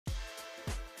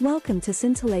Welcome to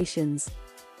Scintillations,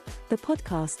 the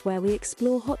podcast where we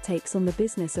explore hot takes on the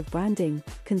business of branding,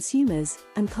 consumers,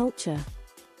 and culture.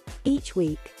 Each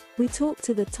week, we talk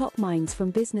to the top minds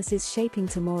from businesses shaping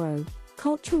tomorrow,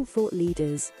 cultural thought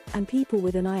leaders, and people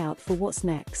with an eye out for what's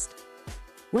next.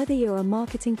 Whether you're a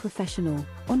marketing professional,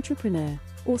 entrepreneur,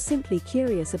 or simply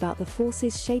curious about the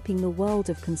forces shaping the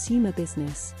world of consumer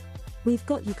business, we've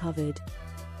got you covered.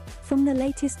 From the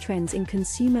latest trends in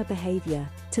consumer behavior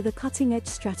to the cutting-edge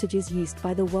strategies used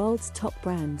by the world's top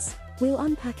brands, we'll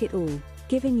unpack it all,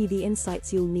 giving you the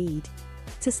insights you'll need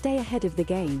to stay ahead of the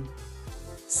game.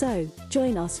 So,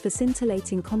 join us for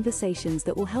scintillating conversations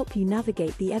that will help you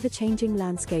navigate the ever-changing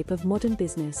landscape of modern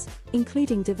business,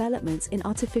 including developments in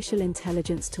artificial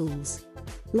intelligence tools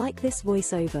like this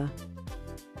voiceover.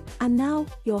 And now,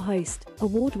 your host,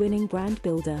 award-winning brand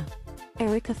builder,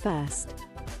 Erica First.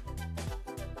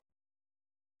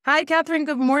 Hi, Catherine.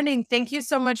 Good morning. Thank you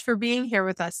so much for being here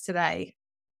with us today.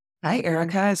 Hi,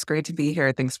 Erica. It's great to be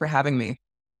here. Thanks for having me.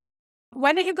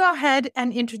 Why don't you go ahead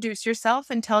and introduce yourself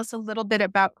and tell us a little bit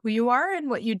about who you are and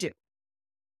what you do?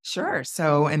 Sure.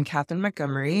 So I'm Catharine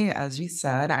Montgomery. As you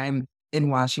said, I'm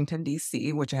in Washington,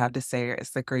 D.C., which I have to say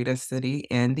is the greatest city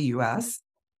in the U.S.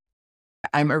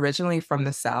 I'm originally from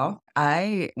the South.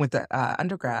 I went to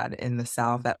undergrad in the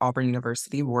South at Auburn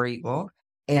University, War Eagle,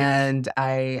 and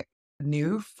I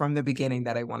knew from the beginning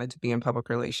that I wanted to be in public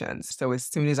relations. So as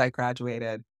soon as I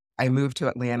graduated, I moved to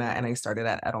Atlanta and I started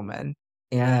at Edelman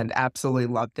and absolutely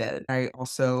loved it. I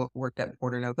also worked at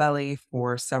Porter Novelli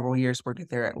for several years, worked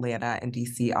at their Atlanta and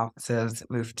DC offices,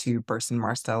 moved to Burson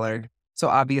Marsteller. So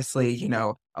obviously,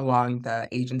 along the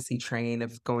agency train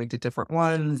of going to different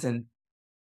ones, and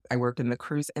I worked in the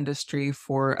cruise industry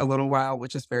for a little while,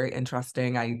 which is very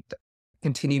interesting. I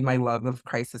continued my love of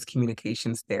crisis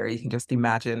communications there. You can just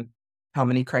imagine how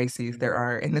many crises there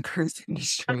are in the cruise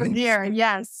industry. Yeah,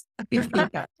 yes.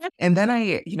 Yeah. And then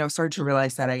I, started to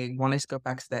realize that I wanted to go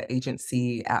back to the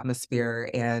agency atmosphere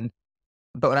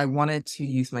but I wanted to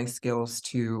use my skills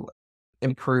to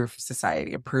improve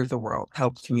society, improve the world,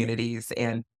 help communities.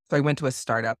 And so I went to a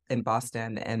startup in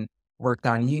Boston and worked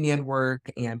on union work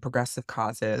and progressive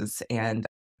causes. And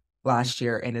last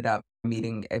year ended up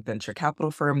meeting a venture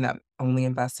capital firm that only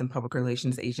invests in public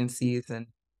relations agencies and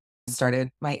started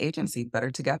my agency,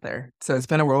 Better Together. So it's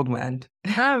been a whirlwind.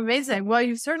 Oh, amazing. Well,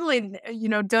 you've certainly,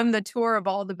 done the tour of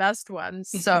all the best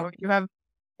ones. So you have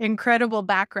incredible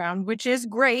background, which is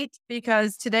great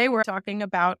because today we're talking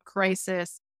about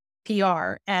crisis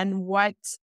PR and what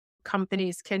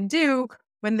companies can do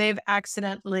when they've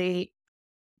accidentally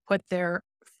put their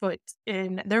foot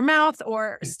in their mouth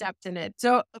or stepped in it.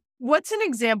 So what's an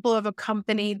example of a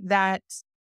company that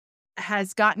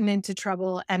has gotten into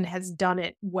trouble and has done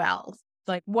it well?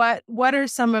 Like what are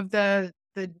some of the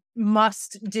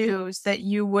must do's that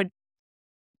you would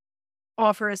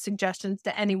offer as suggestions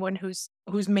to anyone who's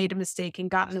made a mistake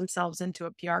and gotten themselves into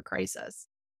a PR crisis?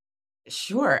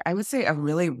 Sure. I would say a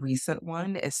really recent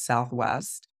one is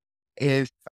Southwest. If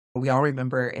we all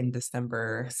remember in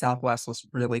December, Southwest was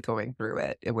really going through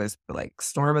it. It was like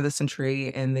storm of the century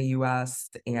in the US,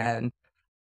 and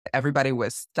everybody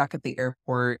was stuck at the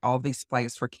airport. All these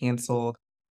flights were canceled,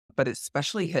 but it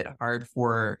especially hit hard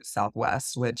for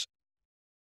Southwest, which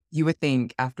you would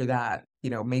think after that,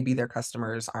 maybe their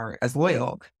customers aren't as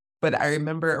loyal. But I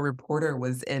remember a reporter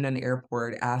was in an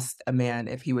airport, asked a man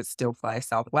if he would still fly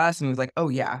Southwest, and he was like, "Oh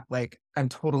yeah, like I'm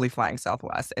totally flying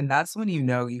Southwest." And that's when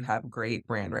you have great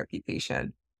brand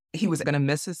reputation. He was going to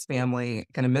miss his family,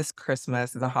 going to miss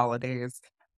Christmas, the holidays,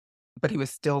 but he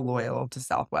was still loyal to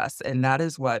Southwest. And that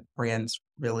is what brands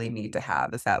really need to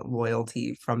have, is that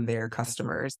loyalty from their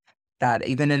customers, that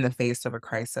even in the face of a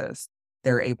crisis,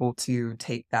 they're able to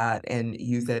take that and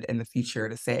use it in the future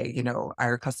to say,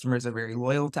 our customers are very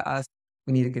loyal to us.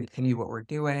 We need to continue what we're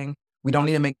doing. We don't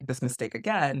need to make this mistake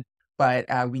again, but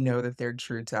we know that they're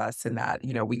true to us and that,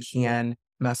 we can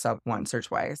mess up once or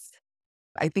twice.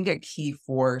 I think a key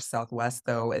for Southwest,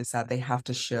 though, is that they have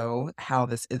to show how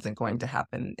this isn't going to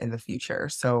happen in the future.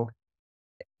 So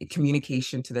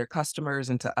communication to their customers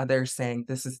and to others saying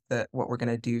this is what we're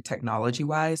going to do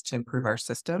technology-wise to improve our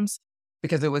systems,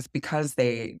 because it was because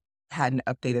they hadn't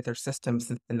updated their systems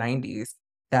since the 90s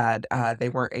that they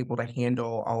weren't able to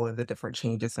handle all of the different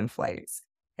changes in flights.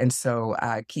 And so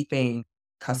keeping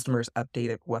customers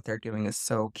updated with what they're doing is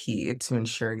so key to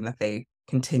ensuring that they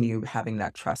continue having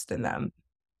that trust in them.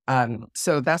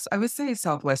 So I would say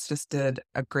Southwest just did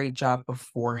a great job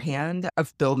beforehand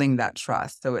of building that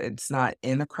trust. So it's not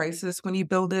in a crisis when you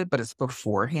build it, but it's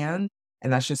beforehand.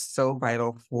 And that's just so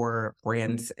vital for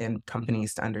brands and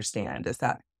companies to understand, is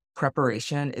that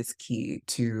preparation is key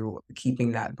to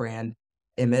keeping that brand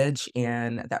image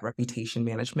and that reputation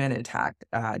management intact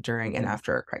during and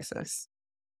after a crisis.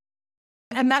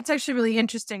 And that's actually really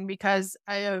interesting because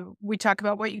we talk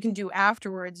about what you can do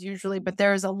afterwards usually, but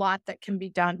there's a lot that can be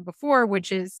done before,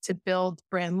 which is to build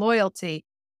brand loyalty.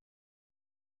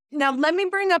 Now, let me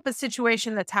bring up a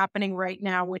situation that's happening right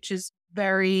now, which is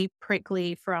very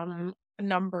prickly from a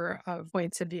number of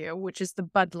points of view, which is the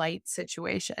Bud Light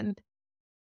situation.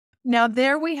 Now,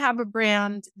 there we have a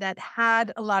brand that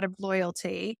had a lot of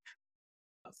loyalty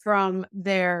from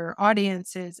their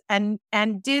audiences and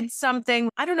did something,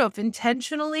 I don't know if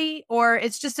intentionally or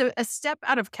it's just a step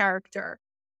out of character.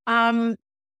 Um,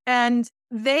 and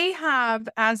they have,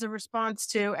 as a response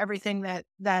to everything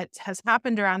that has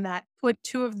happened around that, put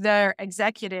two of their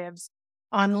executives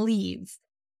on leave,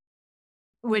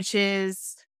 which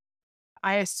is,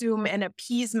 I assume, an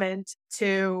appeasement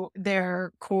to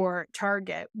their core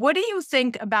target. What do you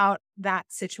think about that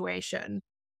situation?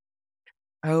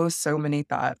 Oh, so many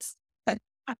thoughts. But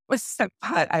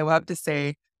I love to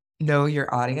say, know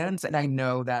your audience. And I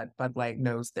know that Bud Light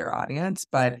knows their audience,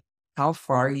 but how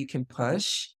far you can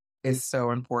push is so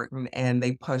important. And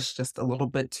they push just a little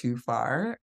bit too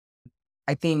far.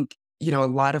 I think, a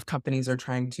lot of companies are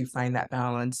trying to find that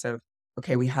balance of,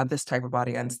 okay, we have this type of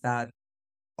audience that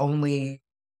only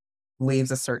believes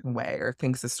a certain way or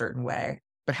thinks a certain way.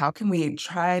 But how can we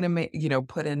try to make,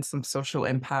 put in some social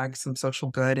impact, some social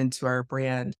good into our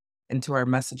brand, into our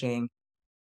messaging?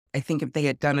 I think if they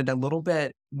had done it a little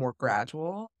bit more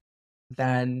gradual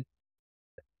than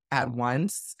at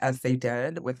once, as they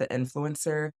did with the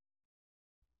influencer,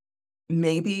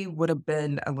 maybe would have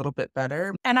been a little bit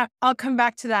better. And I'll come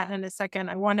back to that in a second.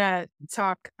 I want to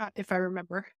talk, if I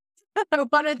remember, I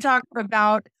want to talk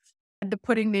about the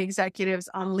putting the executives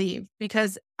on leave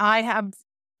because I have,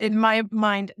 in my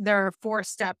mind, there are 4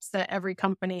 steps that every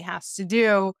company has to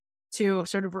do to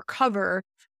sort of recover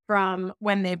from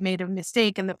when they've made a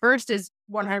mistake. And the first is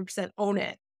 100% own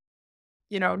it,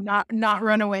 not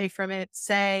run away from it.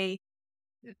 Say,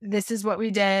 this is what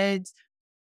we did.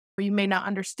 You may not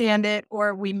understand it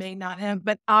or we may not have,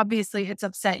 but obviously it's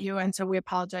upset you. And so we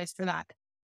apologize for that.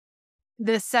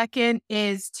 The second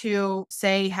is to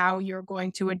say how you're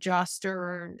going to adjust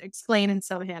or explain in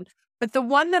some hand. But the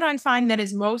one that I find that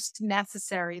is most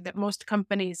necessary that most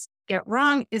companies get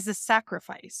wrong is the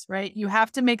sacrifice, right? You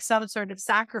have to make some sort of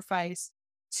sacrifice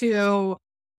to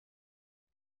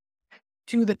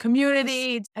the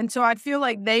community. And so I feel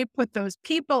like they put those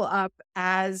people up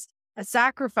as a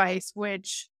sacrifice,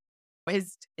 which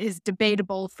is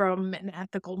debatable from an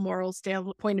ethical, moral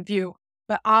standpoint of view.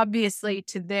 But obviously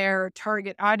to their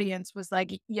target audience was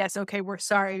like, yes, okay, we're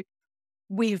sorry.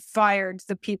 We've fired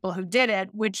the people who did it,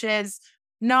 which is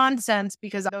nonsense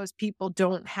because those people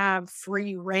don't have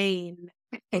free reign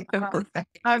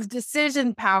of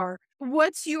decision power.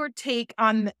 What's your take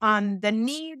on the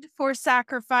need for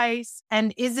sacrifice?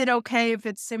 And is it okay if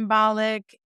it's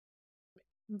symbolic,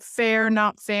 fair,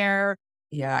 not fair?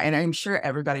 Yeah, and I'm sure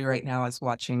everybody right now is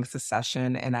watching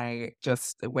Succession, and I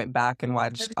just went back and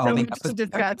watched all So the much to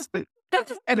discuss.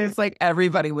 and it's like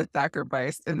everybody was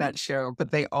sacrificed in that show,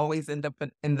 but they always end up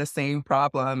in the same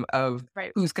problem of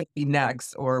Right. who's going to be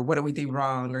next, or what do we do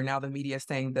wrong, or now the media is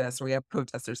saying this, or we have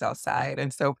protesters outside.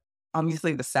 And so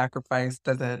obviously the sacrifice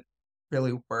doesn't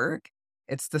really work.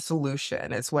 It's the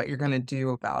solution. It's what you're going to do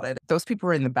about it. Those people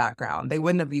are in the background. They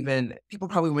wouldn't have even, people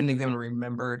probably wouldn't have even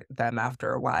remembered them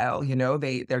after a while.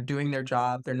 They're doing their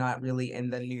job. They're not really in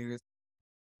the news.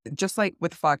 Just like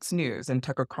with Fox News and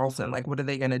Tucker Carlson, like, what are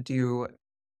they going to do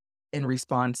in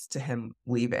response to him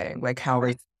leaving? Like, how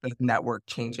is the network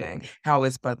changing? How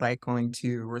is Bud Light going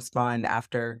to respond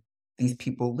after these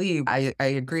people leave? I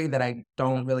agree that I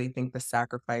don't really think the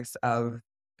sacrifice of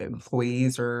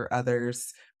employees or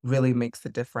others really makes the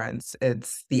difference.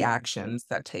 It's the actions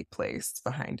that take place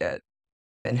behind it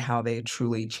and how they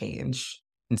truly change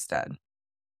instead.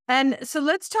 And so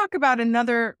let's talk about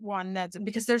another one that's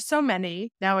because there's so many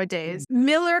nowadays.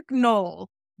 Miller Knoll,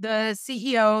 the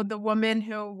CEO, the woman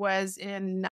who was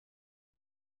in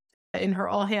her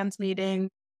all hands meeting,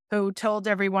 who told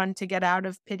everyone to get out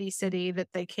of Pity City, that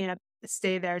they can't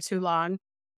stay there too long,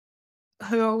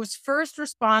 whose first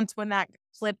response when that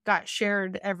clip got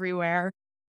shared everywhere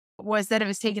was that it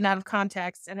was taken out of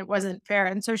context and it wasn't fair.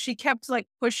 And so she kept like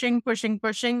pushing, pushing,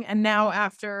 pushing. And now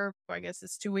after, I guess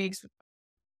it's 2 weeks,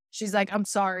 she's like, I'm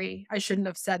sorry, I shouldn't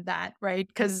have said that, right?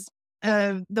 Because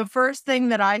the first thing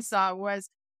that I saw was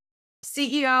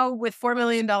CEO with $4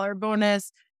 million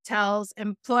bonus tells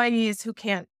employees who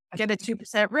can't get a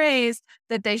 2% raise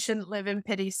that they shouldn't live in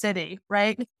Pity City,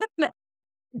 right?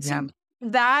 Yeah.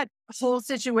 That whole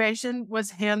situation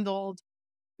was handled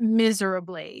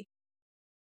miserably.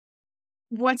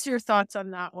 What's your thoughts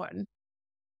on that one?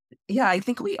 Yeah, I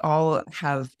think we all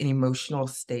have an emotional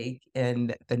stake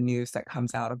in the news that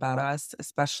comes out about us,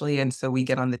 especially. And so we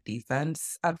get on the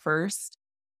defense at first.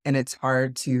 And it's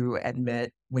hard to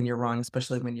admit when you're wrong,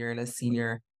 especially when you're in a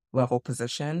senior level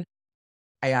position.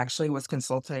 I actually was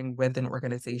consulting with an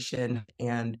organization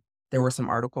and there were some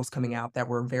articles coming out that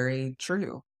were very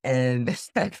true. And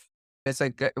it was a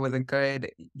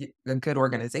good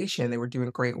organization. They were doing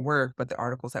great work, but the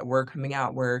articles that were coming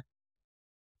out were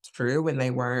true and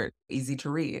they weren't easy to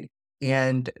read.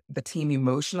 And the team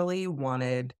emotionally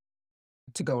wanted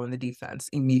to go on the defense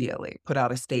immediately, put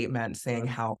out a statement saying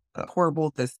how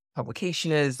horrible this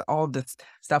publication is, all this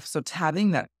stuff. So to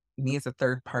having that me as a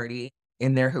third party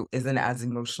in there who isn't as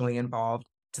emotionally involved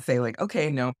to say like, okay,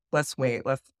 no, let's wait.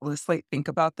 Let's like think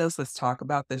about this. Let's talk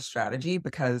about this strategy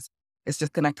because it's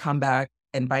just gonna come back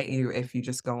and bite you if you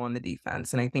just go on the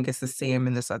defense. And I think it's the same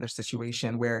in this other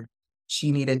situation where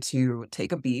she needed to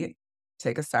take a beat,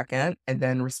 take a second, and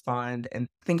then respond and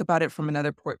think about it from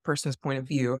another person's point of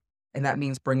view, and that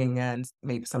means bringing in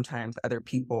maybe sometimes other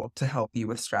people to help you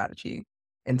with strategy.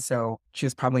 And so she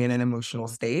was probably in an emotional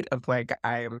state of like,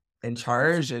 I'm in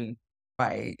charge and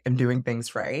I am doing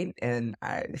things right. And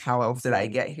how else did I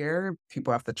get here?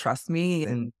 People have to trust me.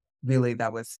 And really,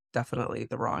 that was definitely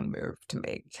the wrong move to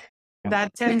make.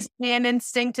 That tends to be an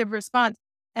instinctive response.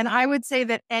 And I would say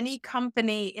that any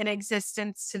company in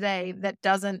existence today that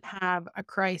doesn't have a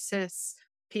crisis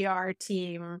PR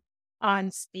team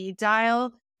on speed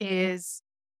dial is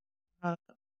uh,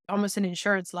 almost an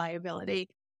insurance liability.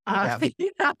 Yeah.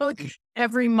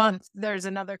 Every month there's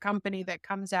another company that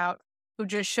comes out who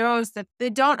just shows that they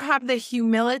don't have the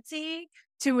humility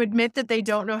to admit that they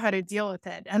don't know how to deal with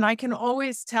it. And I can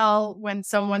always tell when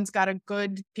someone's got a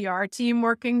good PR team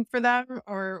working for them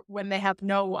or when they have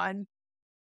no one,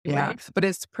 Yeah. right? But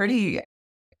it's pretty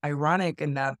ironic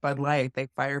in that Bud Light, they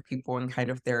fire people and kind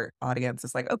of their audience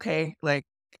is like, okay, like,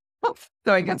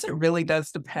 so I guess it really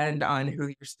does depend on who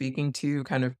you're speaking to,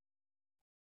 kind of,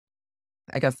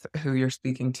 I guess, who you're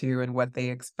speaking to and what they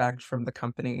expect from the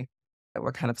company,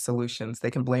 what kind of solutions. They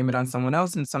can blame it on someone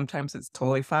else, and sometimes it's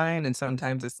totally fine, and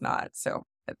sometimes it's not. So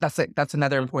that's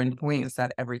another important point is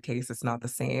that every case is not the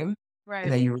same, and Right.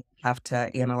 that you have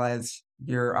to analyze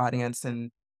your audience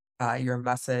and your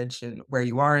message and where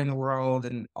you are in the world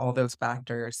and all those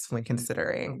factors when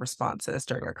considering responses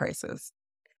during a crisis.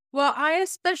 Well, I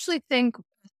especially think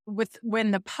with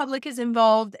when the public is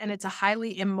involved and it's a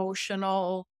highly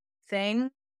emotional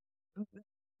thing,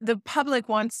 the public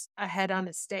wants a head on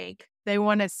a stake. They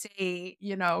want to see,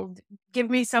 give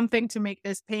me something to make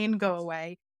this pain go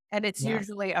away. And it's Yeah.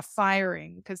 usually a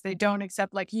firing because they don't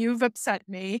accept, like, you've upset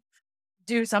me,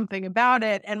 do something about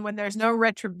it. And when there's no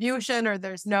retribution or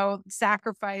there's no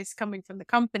sacrifice coming from the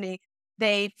company,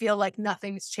 they feel like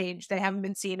nothing's changed. They haven't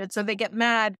been seen. And so they get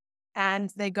mad and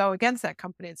they go against that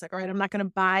company. It's like, all right, I'm not going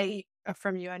to buy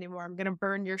from you anymore. I'm going to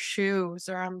burn your shoes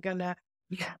or I'm going to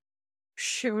Yeah.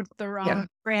 shoot the Yeah. wrong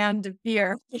brand of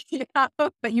beer.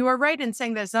 But you are right in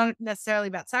saying that it's not necessarily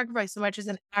about sacrifice so much as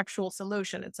an actual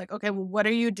solution. It's like, okay, well, what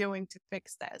are you doing to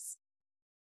fix this?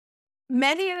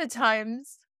 Many of the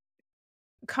times,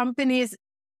 companies,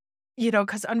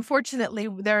 because unfortunately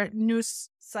their news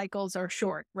cycles are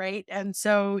short, right? And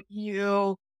so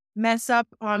you mess up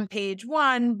on page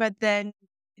one, but then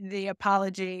the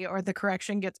apology or the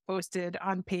correction gets posted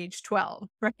on page 12,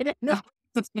 right? No.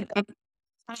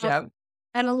 Yeah.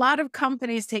 And a lot of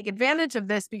companies take advantage of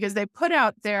this because they put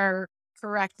out their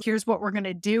correct, here's what we're going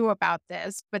to do about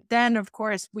this. But then, of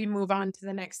course, we move on to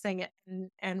the next thing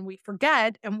and we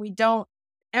forget and we don't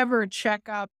ever check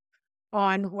up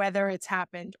on whether it's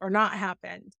happened or not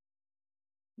happened.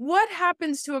 What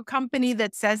happens to a company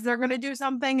that says they're going to do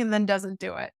something and then doesn't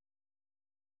do it?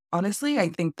 Honestly, I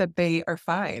think that they are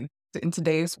fine. In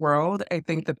today's world, I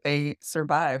think that they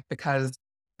survive because,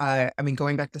 I mean,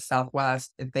 going back to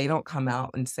Southwest, if they don't come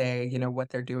out and say, what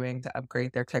they're doing to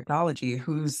upgrade their technology,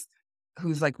 who's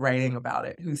like writing about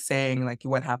it? Who's saying like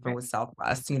what happened with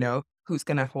Southwest? Who's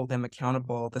going to hold them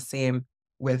accountable? The same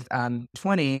with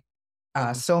 20.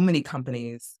 So many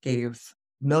companies gave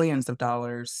millions of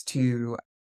dollars to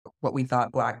what we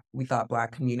thought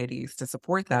black communities to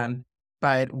support them,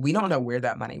 but we don't know where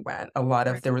that money went.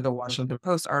 There was a Washington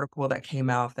Post article that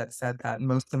came out that said that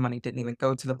most of the money didn't even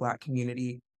go to the black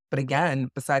community. But again,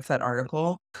 besides that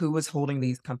article, who was holding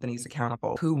these companies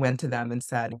accountable? Who went to them and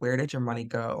said, where did your money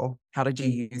go? How did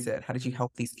you use it? How did you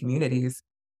help these communities?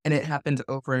 And it happens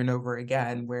over and over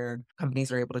again where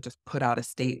companies are able to just put out a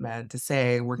statement to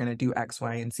say, we're going to do X,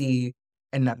 Y, and Z,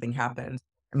 and nothing happens.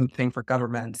 I mean, same for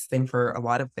governments, same for a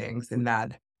lot of things in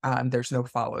that there's no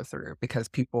follow through because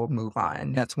people move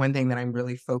on. That's one thing that I'm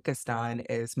really focused on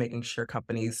is making sure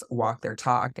companies walk their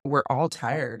talk. We're all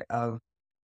tired of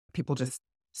people just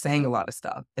saying a lot of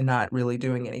stuff and not really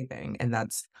doing anything. And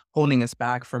that's holding us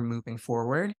back from moving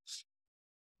forward.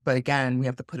 But again, we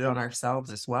have to put it on ourselves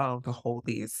as well to hold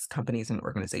these companies and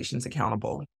organizations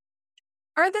accountable.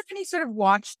 Are there any sort of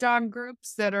watchdog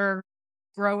groups that are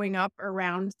growing up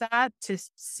around that to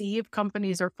see if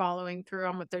companies are following through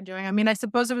on what they're doing? I mean, I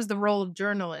suppose it was the role of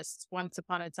journalists once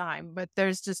upon a time, but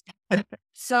there's just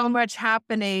so much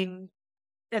happening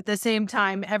at the same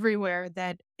time everywhere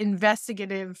that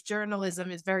investigative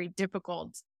journalism is very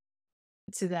difficult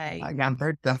today. Yeah,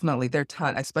 they're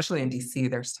ton, especially in DC,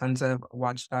 there's tons of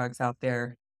watchdogs out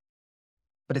there,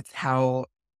 but it's how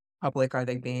public are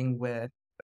they being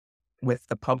with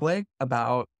the public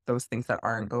about those things that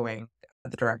aren't going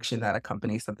the direction that a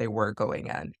company said they were going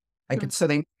in. Like, Mm. so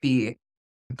they be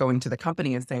going to the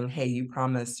company and saying, "Hey, you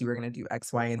promised you were gonna do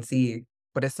X, Y, and Z,"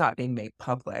 but it's not being made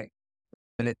public.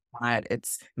 And it's not,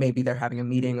 it's maybe they're having a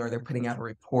meeting or they're putting out a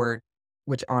report,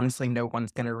 which honestly no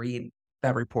one's gonna read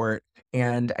that report.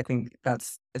 And I think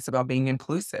it's about being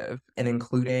inclusive and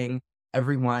including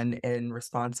everyone in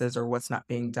responses or what's not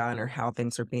being done or how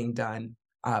things are being done.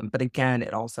 But again,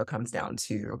 it also comes down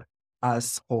to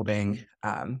us holding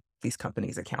these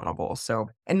companies accountable. So,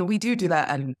 and we do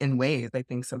that in ways. I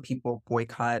think some people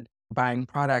boycott buying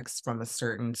products from a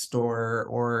certain store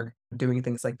or doing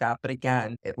things like that. But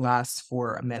again, it lasts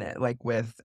for a minute, like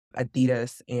with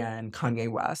Adidas and Kanye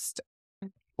West.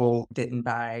 People didn't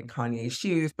buy Kanye's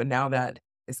shoes, but now that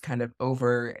is kind of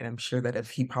over, and I'm sure that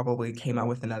if he probably came out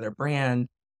with another brand,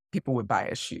 people would buy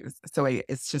his shoes. So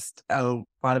it's just a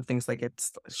lot of things like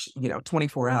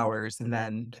 24 hours and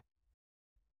then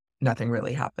nothing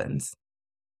really happens.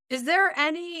 Is there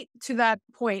any, to that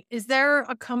point, is there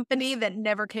a company that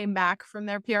never came back from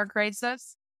their PR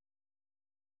crisis?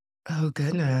 Oh,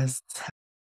 goodness.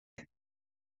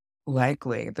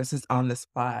 Likely. This is on the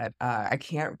spot. I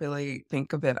can't really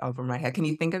think of it over my head. Can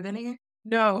you think of any?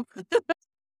 No,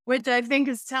 which I think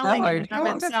is No, telling in and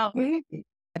of itself.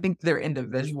 I think they're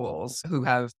individuals who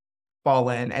have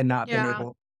fallen and not been Yeah.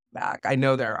 able back. I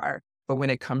know there are, but when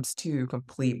it comes to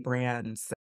complete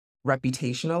brands,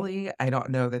 reputationally, I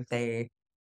don't know that they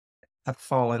have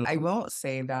fallen. I will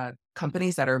say that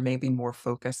companies that are maybe more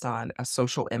focused on a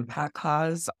social impact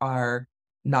cause are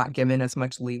not given as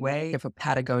much leeway. If a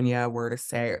Patagonia were to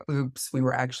say, oops, we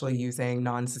were actually using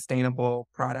non-sustainable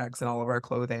products in all of our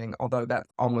clothing, although that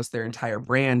almost their entire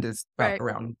brand is about Right.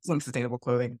 around some sustainable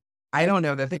clothing. I don't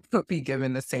know that they would be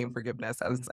given the same forgiveness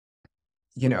as,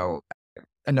 you know,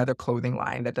 another clothing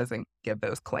line that doesn't give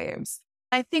those claims.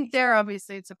 I think there,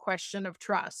 obviously, it's a question of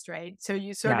trust, right? So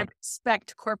you sort Yeah. of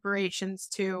expect corporations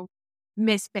to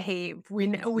misbehave. We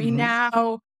Mhm.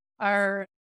 now are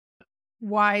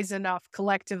wise enough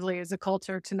collectively as a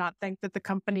culture to not think that the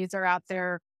companies are out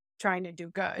there trying to do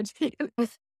good.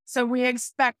 So we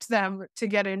expect them to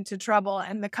get into trouble,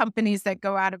 and the companies that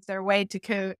go out of their way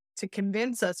to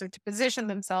convince us or to position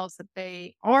themselves that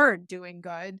they are doing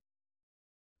good,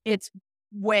 it's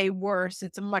way worse.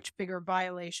 It's a much bigger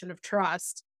violation of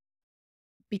trust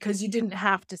because you didn't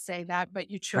have to say that,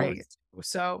 but you chose Right. to.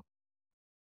 So,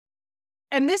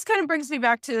 and this kind of brings me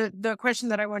back to the question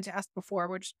that I wanted to ask before,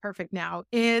 which is perfect now,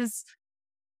 is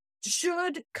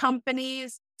should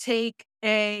companies take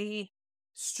a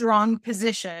strong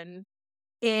position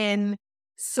in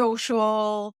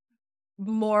social,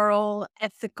 moral,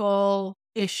 ethical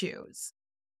issues?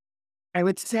 I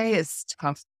would say it's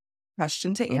tough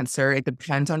question to answer. It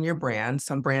depends on your brand.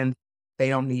 Some brands, they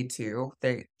don't need to.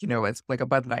 It's like a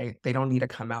Bud Light. They don't need to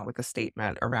come out with a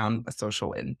statement around a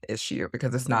social issue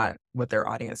because it's not what their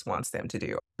audience wants them to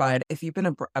do. But if you've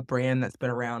been a brand that's been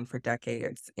around for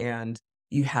decades and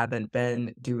you haven't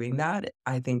been doing that,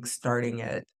 I think starting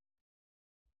it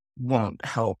won't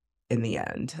help in the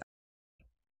end.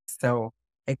 So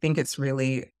I think it's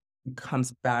really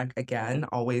comes back again,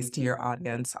 always to your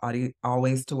audience,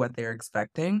 always to what they're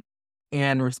expecting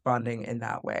and responding in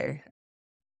that way.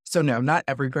 So no, not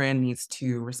every brand needs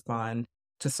to respond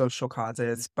to social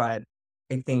causes, but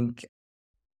I think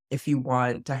if you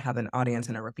want to have an audience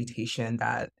and a reputation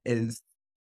that is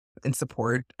in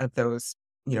support of those,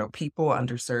 people,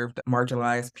 underserved,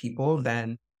 marginalized people,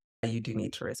 then you do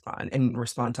need to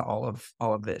respond to all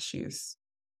of the issues.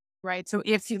 Right. So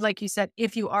if you, like you said,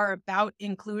 if you are about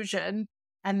inclusion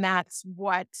and that's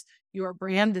what your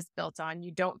brand is built on,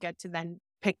 you don't get to then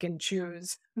pick and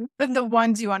choose the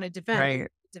ones you want to defend. You Right.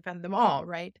 defend them all,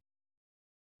 right?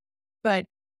 But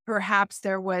perhaps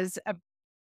there was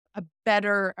a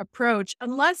better approach,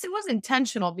 unless it was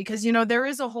intentional, because, you know, there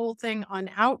is a whole thing on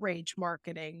outrage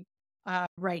marketing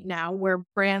right now where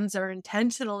brands are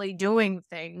intentionally doing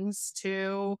things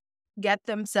to get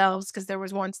themselves, because there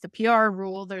was once the PR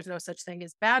rule, there's no such thing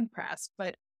as bad press.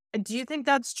 But do you think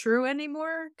that's true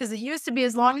anymore? Because it used to be,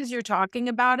 as long as you're talking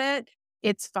about it,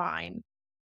 it's fine.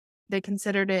 They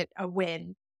considered it a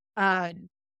win. Uh,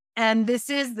 and this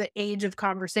is the age of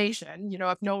conversation. You know,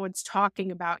 if no one's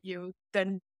talking about you,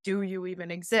 then do you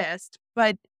even exist?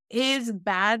 But is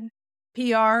bad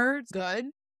PR good?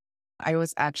 I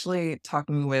was actually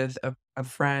talking with a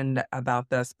friend about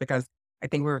this because I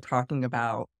think we were talking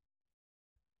about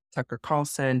Tucker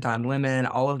Carlson, Don Lemon,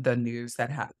 all of the news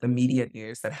the media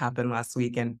news that happened last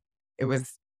week. And it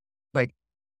was like,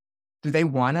 do they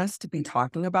want us to be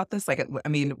talking about this? Like, I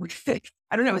mean,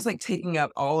 I don't know. It's like taking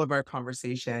up all of our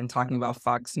conversation, talking about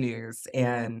Fox News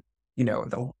and, you know,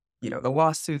 the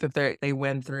lawsuit that they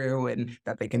went through and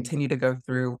that they continue to go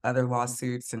through other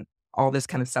lawsuits and all this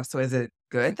kind of stuff. So is it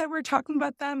good that we're talking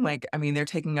about them? Like, I mean, they're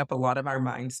taking up a lot of our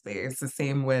mind space. The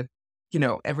same with,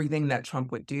 everything that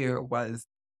Trump would do was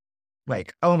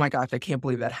like, "Oh my gosh, I can't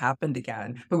believe that happened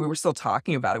again." But we were still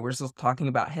talking about it. We're still talking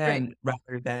about Right. him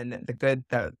rather than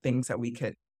the things that we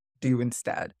could do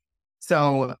instead.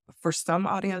 So, for some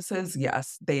audiences,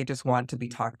 yes, they just want to be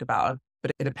talked about,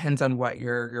 but it depends on what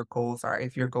your goals are.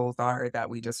 If your goals are that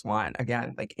we just want,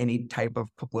 again, like any type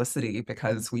of publicity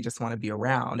because we just wanna be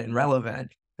around and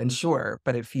relevant, then sure.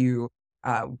 But if you,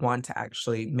 want to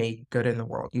actually make good in the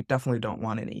world, you definitely don't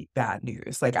want any bad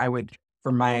news. Like,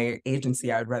 for my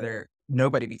agency, I would rather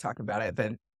nobody be talking about it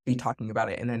than be talking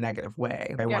about it in a negative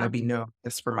way. I wanna Yeah. be known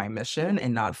just for my mission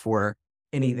and not for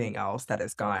anything else that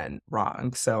has gone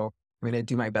wrong. So, I'm gonna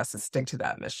do my best to stick to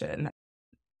that mission.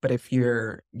 But if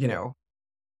you're,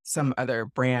 some other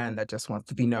brand that just wants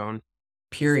to be known,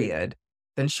 period,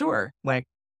 then sure, like,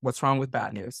 what's wrong with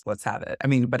bad news? Let's have it. I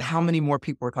mean, but how many more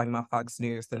people are talking about Fox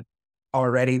News than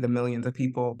already the millions of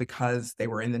people because they've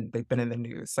been in the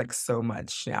news, like, so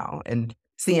much now, and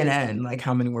CNN, like,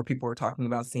 how many more people are talking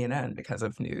about CNN because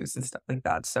of news and stuff like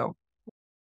that, so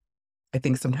I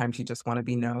think sometimes you just wanna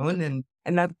be known,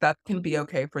 and that can be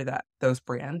okay for those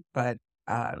brands, but,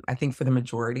 I think for the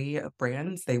majority of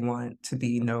brands, they want to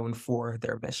be known for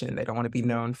their mission. They don't wanna be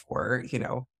known for,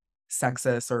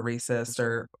 sexist or racist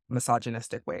or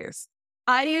misogynistic ways.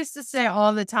 I used to say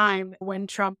all the time when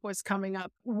Trump was coming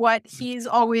up, what he's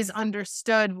always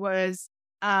understood was,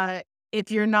 uh,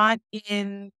 if you're not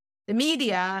in the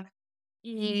media,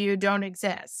 you don't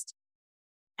exist.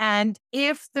 And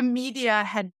if the media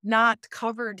had not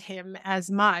covered him as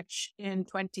much in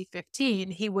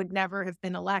 2015, he would never have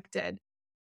been elected.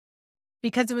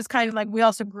 Because it was kind of like, we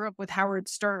also grew up with Howard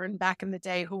Stern back in the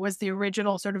day, who was the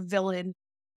original sort of villain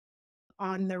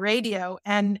on the radio.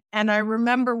 And I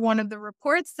remember one of the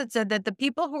reports that said that the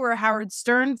people who were Howard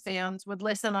Stern fans would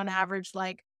listen on average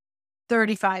like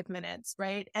 35 minutes,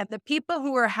 right? And the people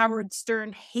who were Howard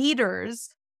Stern haters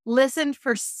listened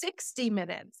for 60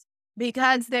 minutes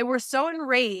because they were so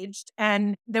enraged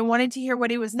and they wanted to hear what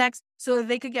he was next so that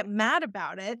they could get mad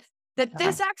about it. That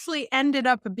this actually ended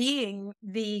up being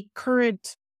the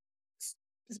current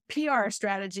PR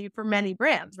strategy for many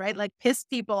brands, right? Like, piss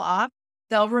people off.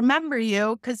 They'll remember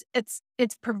you because it's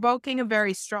provoking a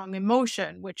very strong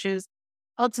emotion, which is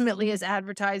ultimately, as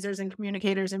advertisers and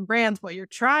communicators and brands, what you're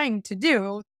trying to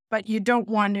do, but you don't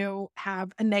want to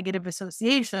have a negative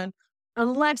association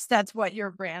unless that's what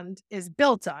your brand is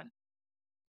built on.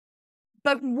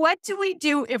 But what do we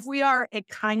do if we are a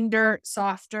kinder,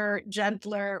 softer,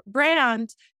 gentler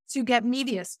brand to get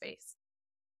media space?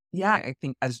 Yeah, I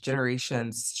think as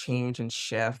generations change and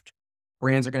shift,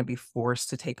 brands are gonna be forced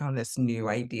to take on this new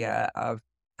idea of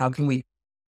how can we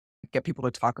get people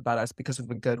to talk about us because of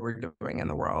the good we're doing in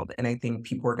the world. And I think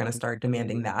people are going to start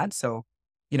demanding that. So,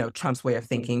 Trump's way of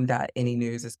thinking that any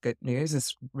news is good news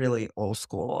is really old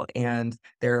school. And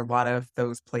there are a lot of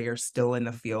those players still in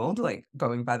the field, like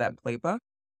going by that playbook.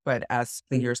 But as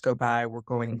the years go by, we're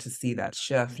going to see that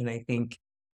shift. And I think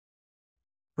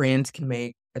brands can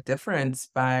make a difference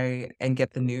and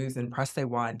get the news and press they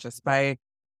want just by,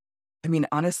 I mean,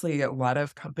 honestly, a lot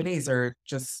of companies are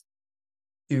just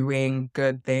doing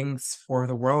good things for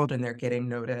the world and they're getting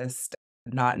noticed,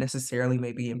 not necessarily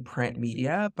maybe in print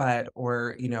media,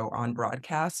 or, on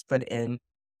broadcast, but in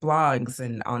blogs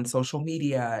and on social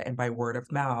media and by word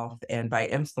of mouth and by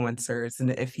influencers. And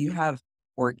if you have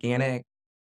organic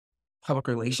public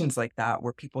relations like that,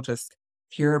 where people just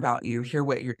hear about you, hear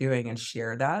what you're doing and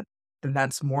share that, then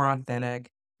that's more authentic.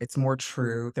 It's more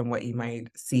true than what you might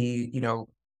see,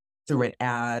 through an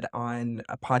ad on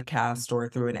a podcast or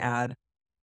through an ad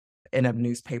in a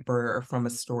newspaper or from a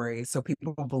story. So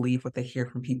people believe what they hear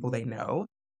from people they know.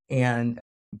 And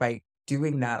by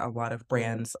doing that, a lot of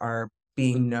brands are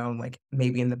being known, like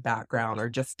maybe in the background or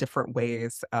just different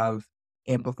ways of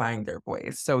amplifying their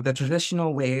voice. So the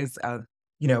traditional ways of,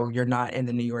 you're not in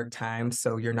the New York Times,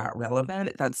 so you're not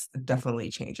relevant, that's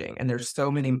definitely changing. And there's so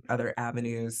many other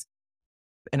avenues.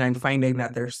 And I'm finding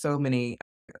that there's so many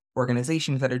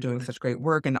organizations that are doing such great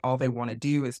work and all they want to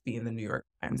do is be in the New York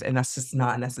Times. And that's just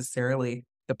not necessarily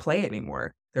the play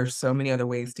anymore. There's so many other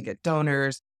ways to get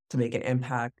donors, to make an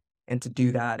impact, and to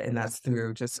do that. And that's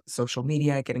through just social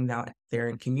media, getting out there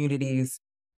in communities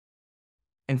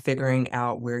and figuring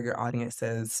out where your audience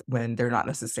is when they're not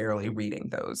necessarily reading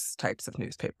those types of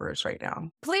newspapers right now.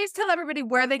 Please tell everybody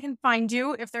where they can find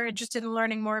you if they're interested in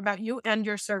learning more about you and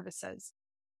your services.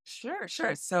 Sure,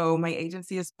 sure. So my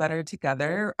agency is Better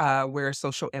Together. We're a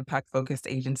social impact focused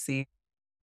agency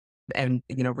and,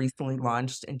 recently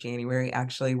launched in January.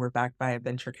 Actually, we're backed by a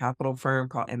venture capital firm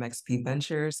called MXP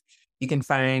Ventures. You can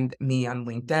find me on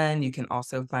LinkedIn. You can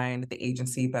also find the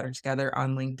agency Better Together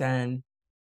on LinkedIn.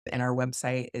 And our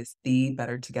website is The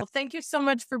Better Together. Well, thank you so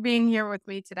much for being here with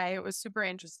me today. It was super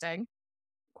interesting.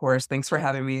 Of course, thanks for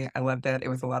having me. I loved it. It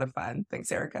was a lot of fun.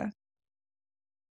 Thanks, Erica.